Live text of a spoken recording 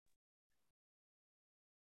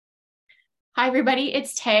Hi, everybody.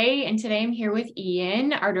 It's Tay, and today I'm here with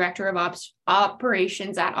Ian, our Director of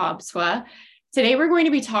Operations at OPSWA. Today, we're going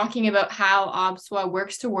to be talking about how OPSWA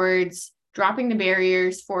works towards dropping the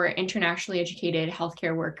barriers for internationally educated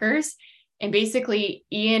healthcare workers. And basically,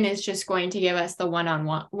 Ian is just going to give us the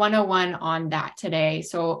one-on-one 101 on that today.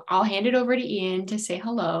 So I'll hand it over to Ian to say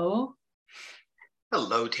hello.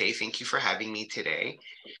 Hello, Tay. Thank you for having me today.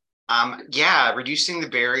 Reducing the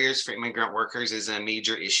barriers for immigrant workers is a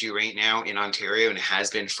major issue right now in Ontario, and it has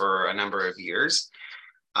been for a number of years.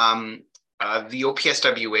 The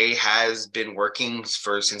OPSWA has been working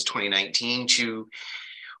since 2019 to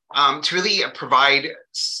really provide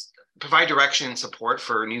direction and support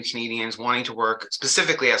for new Canadians wanting to work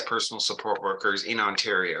specifically as personal support workers in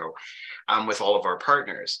Ontario with all of our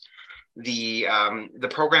partners. The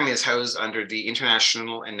program is housed under the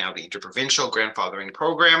international and now the interprovincial grandfathering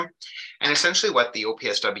program. And essentially what the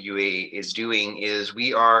OPSWA is doing is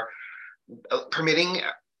we are permitting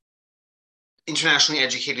internationally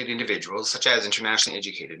educated individuals, such as internationally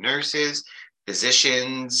educated nurses,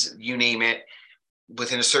 physicians, you name it,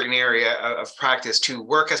 within a certain area of practice to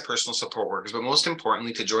work as personal support workers, but most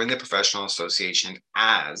importantly, to join the professional association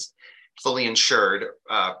as fully insured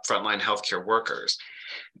frontline healthcare workers.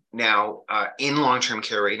 Now, in long-term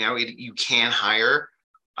care right now, you can hire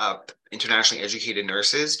internationally educated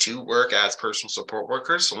nurses to work as personal support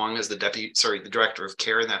workers, so long as the director of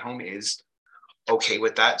care in that home is okay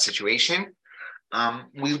with that situation.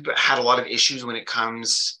 We've had a lot of issues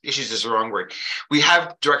issues is the wrong word. We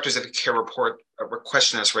have directors of care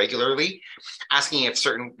question us regularly, asking if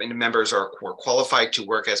certain members were qualified to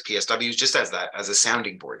work as PSWs, just as a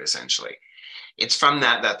sounding board, essentially. It's from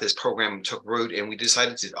that this program took root, and we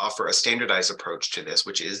decided to offer a standardized approach to this,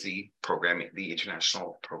 which is the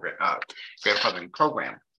international program, grandfathering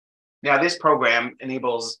program. Now, this program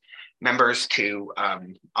enables members to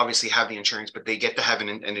obviously have the insurance, but they get to have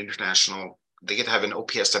an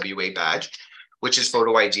OPSWA badge, which is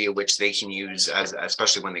photo ID, which they can use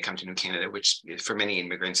especially when they come to New Canada, which for many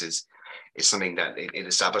immigrants is something that it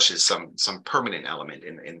establishes some permanent element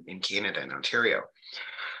in Canada and Ontario.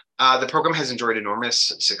 The program has enjoyed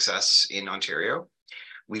enormous success in Ontario.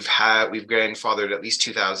 We've grandfathered at least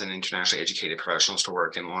 2,000 internationally educated professionals to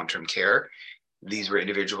work in long-term care. These were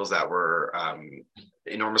individuals that were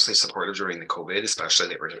enormously supportive during the COVID, especially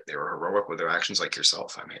they were heroic with their actions, like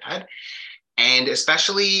yourself, I might add. And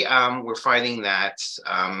especially we're finding that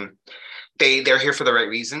they're here for the right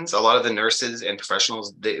reasons. A lot of the nurses and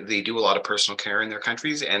professionals, they do a lot of personal care in their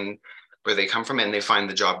countries and where they come from, and they find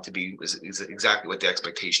the job to be is exactly what the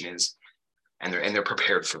expectation is, and they're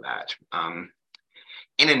prepared for that.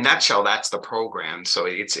 In a nutshell, that's the program. So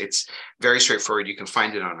it's very straightforward. You can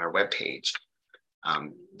find it on our webpage.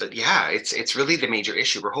 But yeah, it's really the major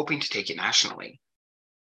issue. We're hoping to take it nationally.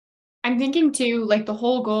 I'm thinking too, like the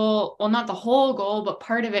whole goal, well, not the whole goal, but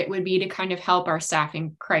part of it would be to kind of help our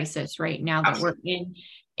staffing crisis right now that we're in.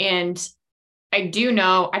 And I don't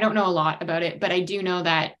know a lot about it, but I do know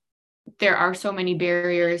that there are so many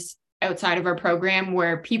barriers outside of our program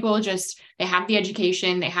where people they have the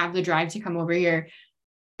education, they have the drive to come over here,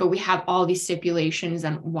 but we have all these stipulations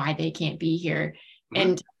on why they can't be here. Mm-hmm.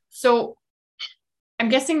 And so I'm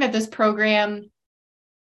guessing that this program,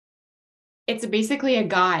 it's basically a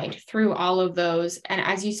guide through all of those. And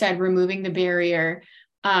as you said, removing the barrier,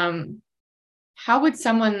 how would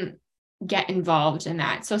someone get involved in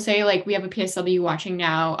that? So say like we have a PSW watching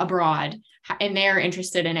now abroad and they're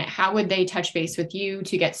interested in it. How would they touch base with you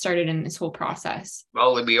to get started in this whole process?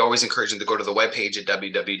 Well, we always encourage them to go to the webpage at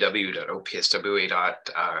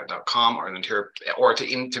www.opswa.com or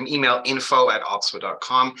to email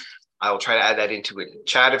info@opswa.com. I will try to add that into a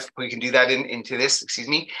chat if we can do that into this, excuse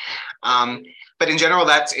me. But in general,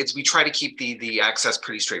 we try to keep the access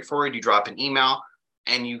pretty straightforward. You drop an email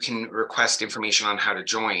and you can request information on how to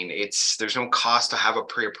join. There's no cost to have a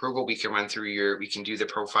pre-approval. We can run through we can do the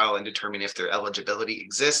profile and determine if their eligibility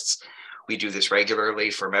exists. We do this regularly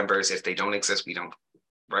for members. If they don't exist, we don't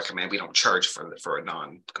charge for a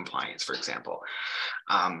non-compliance, for example.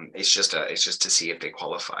 It's just to see if they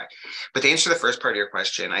qualify. But to answer the first part of your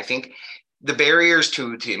question, I think the barriers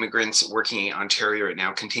to immigrants working in Ontario right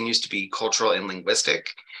now continues to be cultural and linguistic.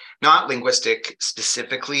 Not linguistic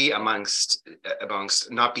specifically amongst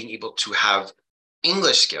not being able to have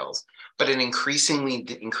English skills, but an increasing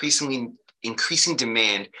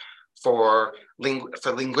demand for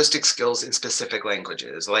linguistic skills in specific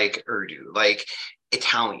languages like Urdu, like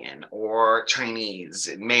Italian or Chinese,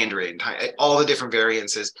 Mandarin, all the different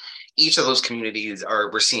variances. Each of those communities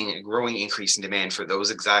we're seeing a growing increase in demand for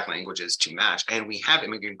those exact languages to match. And we have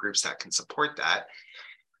immigrant groups that can support that.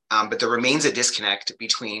 But there remains a disconnect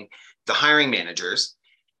between the hiring managers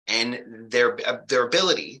and their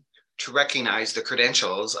ability to recognize the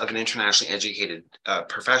credentials of an internationally educated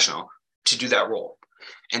professional to do that role.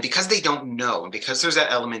 And because they don't know, and because there's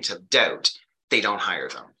that element of doubt, they don't hire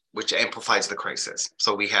them, which amplifies the crisis.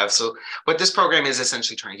 So what this program is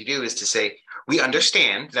essentially trying to do is to say, we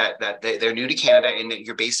understand that they're new to Canada and that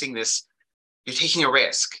you're basing this, you're taking a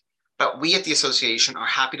risk, but we at the association are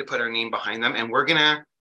happy to put our name behind them, and we're gonna,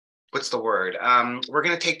 we're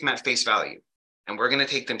gonna take them at face value. And we're going to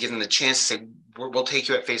take them, give them the chance to say, we'll take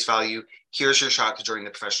you at face value. Here's your shot to join the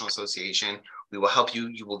professional association. We will help you.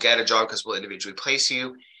 You will get a job because we'll individually place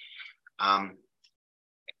you. And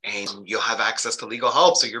you'll have access to legal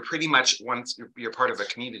help. So you're pretty much, once you're part of a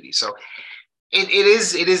community. So it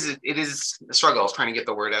is a struggle of trying to get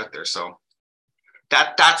the word out there. So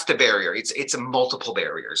that's the barrier. It's a multiple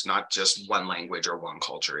barriers, not just one language or one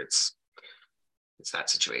culture. It's that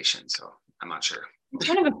situation. So I'm not sure.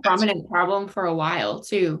 Kind of a prominent problem for a while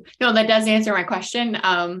too. No, that does answer my question.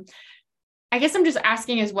 I guess I'm just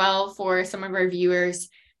asking as well for some of our viewers,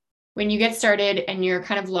 when you get started and you're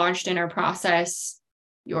kind of launched in our process,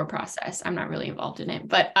 your process, I'm not really involved in it,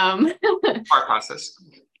 but our process.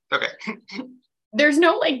 Okay. There's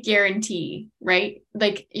no like guarantee, right?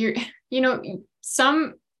 Like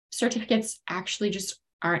some certificates actually just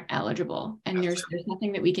aren't eligible, and there's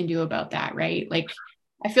nothing that we can do about that, right? Like,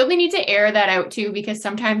 I feel they need to air that out too, because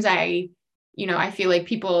sometimes I feel like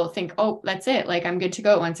people think, oh, that's it. Like, I'm good to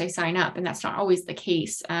go once I sign up. And that's not always the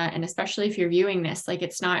case. And especially if you're viewing this, like,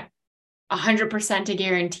 it's not 100% a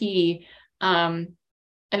guarantee. And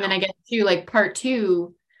then I guess too, like part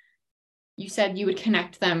 2, you said you would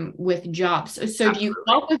connect them with jobs. So do you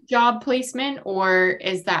help with job placement, or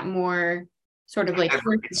is that more sort of like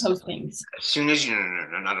postings? As soon as no,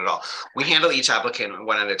 not at all. We handle each applicant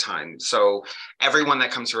one at a time. So everyone that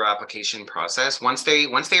comes through our application process, once they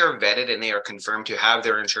are vetted and they are confirmed to have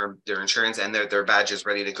their insurance and their badges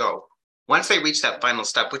ready to go, once they reach that final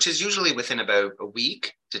step, which is usually within about a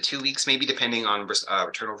week to 2 weeks, maybe depending on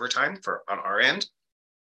turnover time on our end,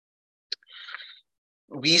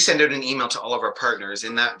 we send out an email to all of our partners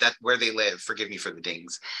in that where they live, forgive me for the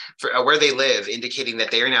dings, where they live, indicating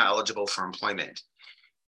that they are now eligible for employment.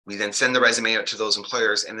 We then send the resume out to those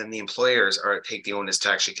employers, and then the employers take the onus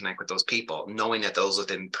to actually connect with those people, knowing that those have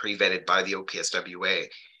been pre-vetted by the OPSWA,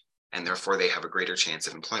 and therefore they have a greater chance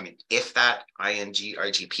of employment. If that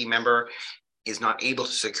IGP member is not able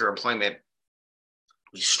to secure employment,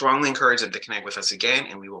 we strongly encourage them to connect with us again,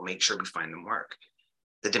 and we will make sure we find them work.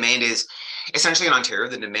 The demand is, essentially in Ontario,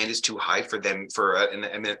 the demand is too high for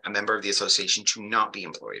a member of the association to not be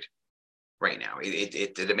employed right now.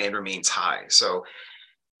 The demand remains high. So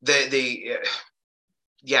that's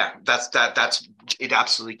it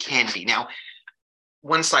absolutely can be. Now,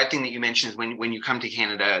 one side thing that you mentioned is when you come to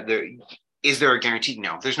Canada, is there a guarantee?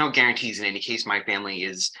 No, there's no guarantees in any case. My family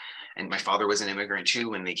and my father was an immigrant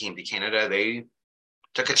too. When they came to Canada, they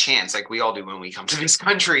took a chance, like we all do when we come to this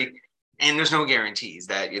country. And there's no guarantees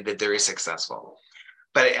that they're successful.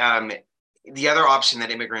 But the other option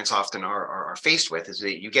that immigrants often are faced with is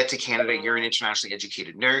that you get to Canada, you're an internationally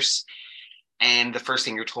educated nurse, and the first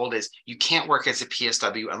thing you're told is you can't work as a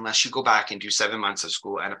PSW unless you go back and do 7 months of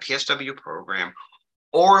school at a PSW program,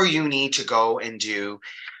 or you need to go and do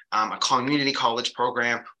a community college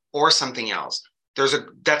program or something else.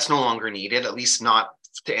 That's no longer needed, at least not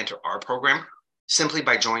to enter our program. Simply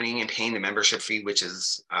by joining and paying the membership fee, which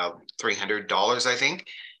is $300, I think,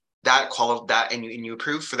 and you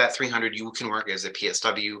approve for that $300, you can work as a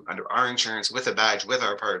PSW under our insurance with a badge with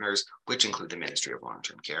our partners, which include the Ministry of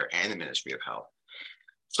Long-Term Care and the Ministry of Health.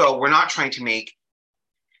 So we're not trying to make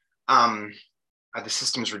the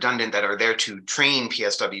systems redundant that are there to train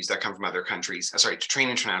PSWs that come from other countries, to train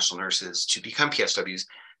international nurses to become PSWs,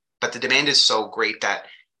 but the demand is so great that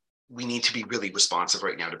we need to be really responsive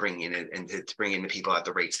right now to bring in the people at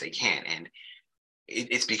the rates they can. And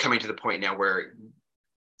it's becoming to the point now where,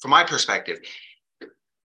 from my perspective,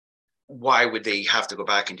 why would they have to go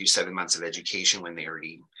back and do 7 months of education when they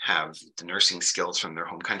already have the nursing skills from their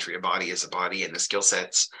home country? A body is a body, and the skill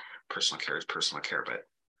sets, personal care is personal care. But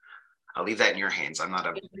I'll leave that in your hands. I'm not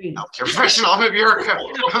a healthcare professional.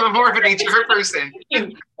 I'm more of an HR person.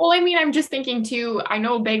 Well, I mean, I'm just thinking too, I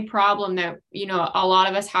know a big problem that, a lot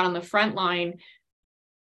of us had on the front line,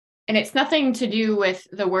 and it's nothing to do with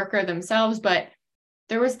the worker themselves, but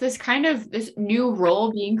there was this new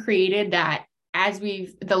role being created that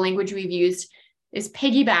the language we've used, is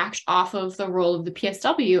piggybacked off of the role of the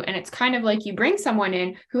PSW. And it's kind of like you bring someone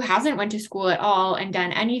in who hasn't went to school at all and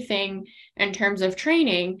done anything in terms of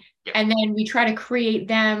training. Yep. And then we try to create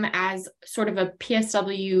them as sort of a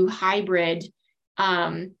PSW hybrid,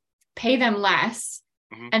 pay them less.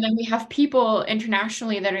 Mm-hmm. And then we have people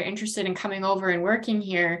internationally that are interested in coming over and working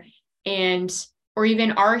here or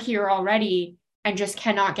even are here already and just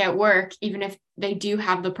cannot get work, even if they do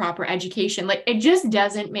have the proper education. Like, it just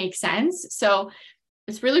doesn't make sense. So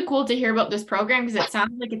it's really cool to hear about this program, because it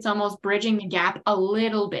sounds like it's almost bridging the gap a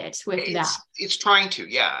little bit with that. It's trying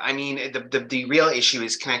to, yeah. I mean, the real issue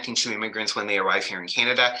is connecting to immigrants when they arrive here in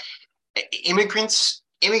Canada. Immigrant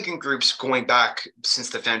groups going back since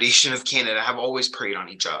the foundation of Canada have always preyed on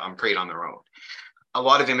their own. A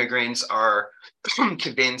lot of immigrants are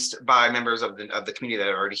convinced by members of the community that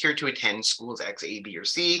are already here to attend schools X, A, B, or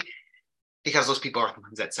C, because those people are the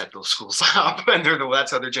ones that set those schools up, and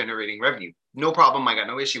that's how they're generating revenue. No problem. I got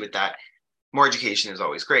no issue with that. More education is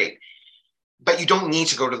always great. But you don't need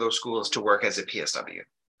to go to those schools to work as a PSW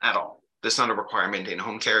at all. That's not a requirement in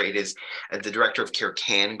home care. It is, the director of care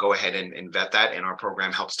can go ahead and vet that, and our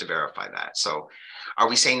program helps to verify that. So are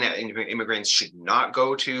we saying that immigrants should not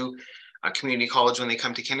go to a community college when they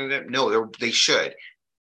come to Canada? No, they should,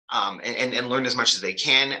 and learn as much as they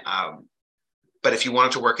can. But if you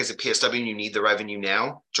wanted to work as a PSW and you need the revenue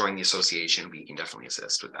now, join the association. We can definitely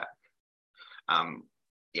assist with that.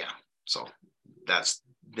 So that's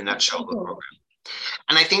the nutshell of the program.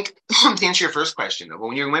 And I think to answer your first question, though,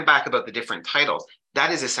 when you went back about the different titles,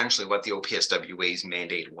 that is essentially what the OPSWA's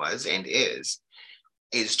mandate was and is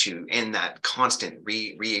to end that constant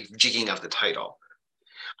rejigging of the title.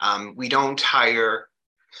 We don't hire,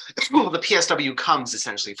 well, the PSW comes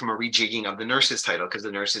essentially from a rejigging of the nurses title, because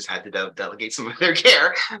the nurses had to delegate some of their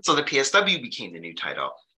care. So the PSW became the new title.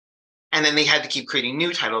 And then they had to keep creating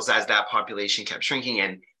new titles as that population kept shrinking,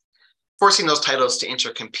 and forcing those titles to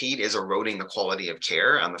intercompete is eroding the quality of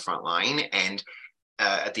care on the front line. And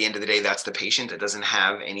at the end of the day, that's the patient that doesn't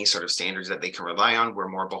have any sort of standards that they can rely on. We're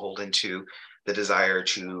more beholden to the desire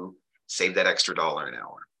to save that extra dollar an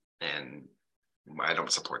hour. And I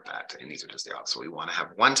don't support that. And these are just the odds. So we want to have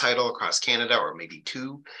one title across Canada, or maybe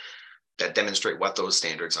two, that demonstrate what those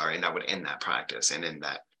standards are. And that would end that practice and end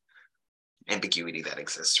that ambiguity that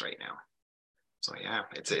exists right now. So yeah,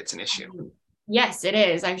 it's an issue. Yes, it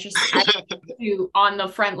is. I just on the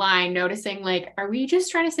front line noticing, like, are we just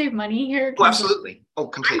trying to save money here? Oh, absolutely. Oh,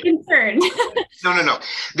 completely. I'm concerned. No.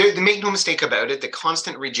 Make no mistake about it. The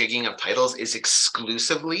constant rejigging of titles is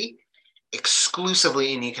exclusively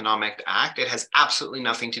an economic act. It has absolutely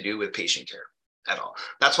nothing to do with patient care at all.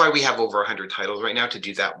 That's why we have over 100 titles right now to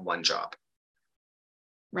do that one job.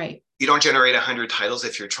 Right. You don't generate 100 titles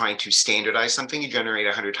if you're trying to standardize something. You generate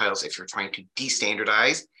 100 titles if you're trying to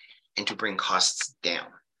destandardize and to bring costs down.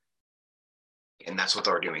 And that's what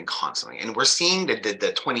they're doing constantly. And we're seeing the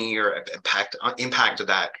 20-year impact of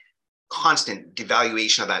that constant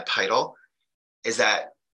devaluation of that title is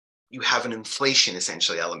that you have an inflation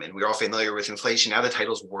essentially element. We're all familiar with inflation. Now the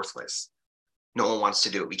title's worthless. No one wants to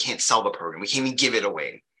do it. We can't sell the program. We can't even give it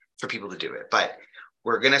away for people to do it. But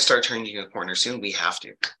we're going to start turning a corner soon. We have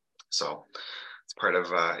to. So it's part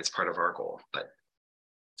of our goal. But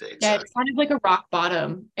it's kind of like a rock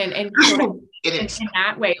bottom, and in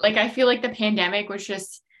that way. Like, I feel like the pandemic was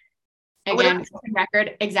just, again,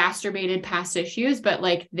 record exacerbated past issues, but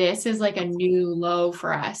like this is like a new low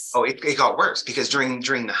for us. Oh, it got worse, because during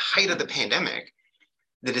the height of the pandemic,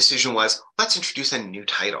 the decision was, let's introduce a new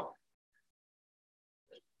title.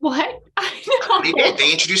 What? I know. They did.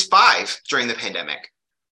 They introduced 5 during the pandemic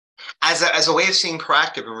as a way of saying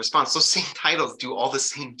proactive in response. Those same titles do all the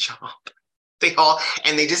same job. They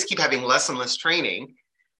just keep having less and less training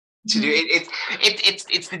to do it.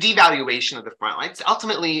 It's the devaluation of the front line. It's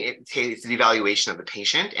the devaluation of the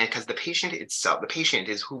patient, and because the patient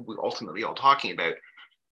is who we're ultimately all talking about.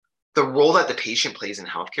 The role that the patient plays in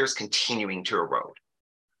healthcare is continuing to erode.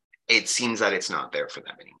 It seems that it's not there for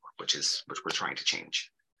them anymore, which we're trying to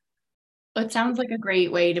change. It sounds like a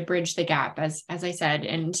great way to bridge the gap, as I said,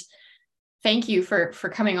 and thank you for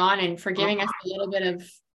coming on and for giving us a little bit of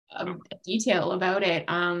detail about it.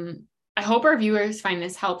 I hope our viewers find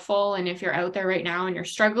this helpful. And if you're out there right now and you're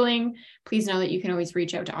struggling, please know that you can always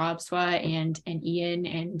reach out to OPSWA and Ian,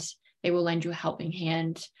 and they will lend you a helping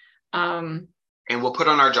hand. And we'll put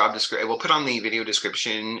on our job description. We'll put on the video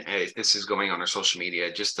description, if this is going on our social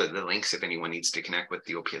media, just the links if anyone needs to connect with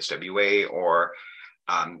the OPSWA or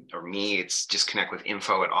me. It's just connect with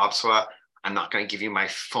info@OPSWA. I'm not going to give you my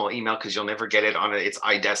full email because you'll never get it on it. It's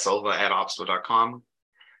DaSilva@OPSWA.com.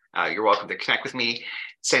 You're welcome to connect with me.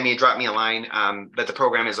 drop me a line. But the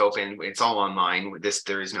program is open. It's all online.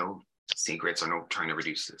 There is no secrets or no trying to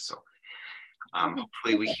reduce this. So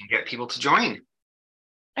hopefully we can get people to join.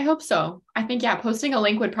 I hope so. I think, posting a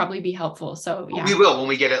link would probably be helpful. So yeah. We will when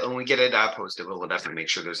we get it posted. We'll definitely make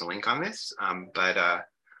sure there's a link on this. But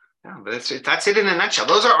that's it in a nutshell.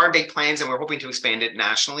 Those are our big plans, and we're hoping to expand it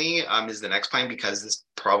nationally. Is the next plan, because this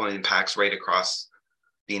problem impacts right across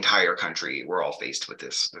the entire country. We're all faced with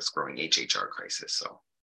this growing HHR crisis. So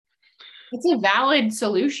it's a valid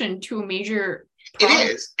solution to a major problem.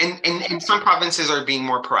 It is, and some provinces are being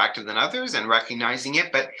more proactive than others and recognizing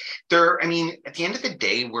it. But at the end of the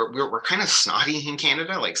day, we're kind of snotty in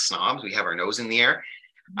Canada, like snobs. We have our nose in the air,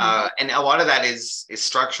 and a lot of that is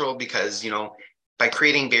structural, because by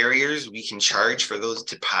creating barriers, we can charge for those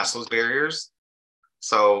to pass those barriers.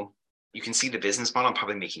 So you can see the business model. I'm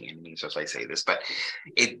probably making enemies as I say this, but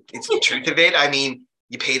it's the truth of it.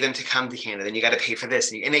 You pay them to come to Canada, and you got to pay for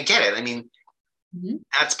this, and I get it.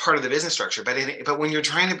 That's part of the business structure. But when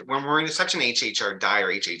we're in such an HHR die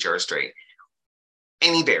or HHR straight,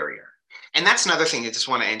 any barrier. And that's another thing I just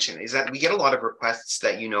want to mention, is that we get a lot of requests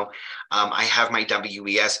that, I have my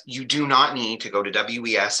WES. You do not need to go to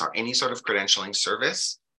WES or any sort of credentialing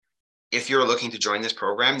service if you're looking to join this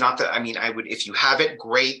program. Not that, I would, if you have it,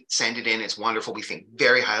 great, send it in. It's wonderful. We think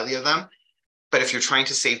very highly of them. But if you're trying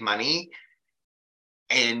to save money,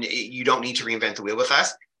 and you don't need to reinvent the wheel with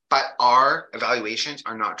us, but our evaluations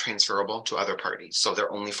are not transferable to other parties. So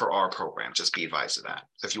they're only for our program. Just be advised of that.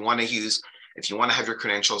 So if you want to have your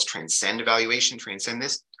credentials transcend evaluation, transcend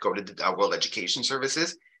this, go to the World Education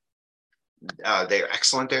Services. They're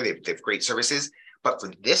excellent there. They have great services. But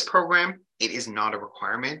for this program, it is not a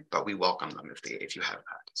requirement, but we welcome them if you have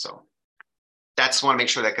that. So that's want to make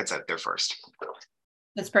sure that gets out there first.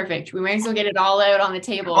 That's perfect. We might as well get it all out on the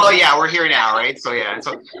table. Well, yeah, we're here now, right? So yeah.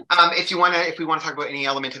 So if we want to talk about any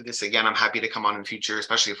element of this again, I'm happy to come on in the future,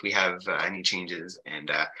 especially if we have any changes.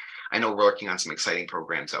 And I know we're working on some exciting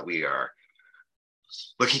programs that we are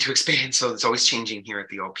looking to expand. So it's always changing here at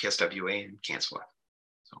the OPSWA and CANSWA.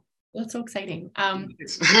 So that's so exciting.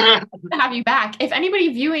 To have you back. If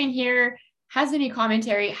anybody viewing here has any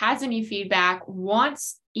commentary, has any feedback,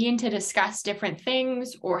 wants Ian to discuss different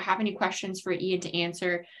things, or have any questions for Ian to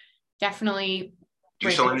answer, definitely do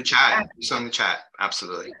so in the chat.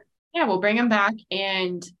 Absolutely. Yeah, we'll bring him back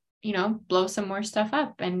and blow some more stuff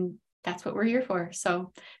up, and that's what we're here for.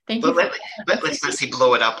 So thank you. Let's not say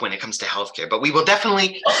blow it up when it comes to healthcare, but we will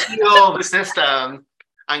definitely heal the system.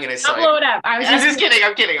 I'm gonna say blow it up. I'm just kidding.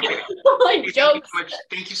 I'm kidding.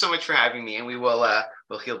 Thank you so much for having me, and we will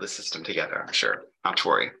we'll heal the system together. I'm sure. Not to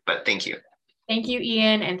worry, but thank you. Thank you,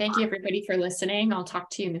 Ian, and thank you everybody for listening. I'll talk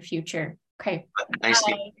to you in the future. Okay. Nice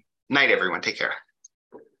night, everyone. Take care.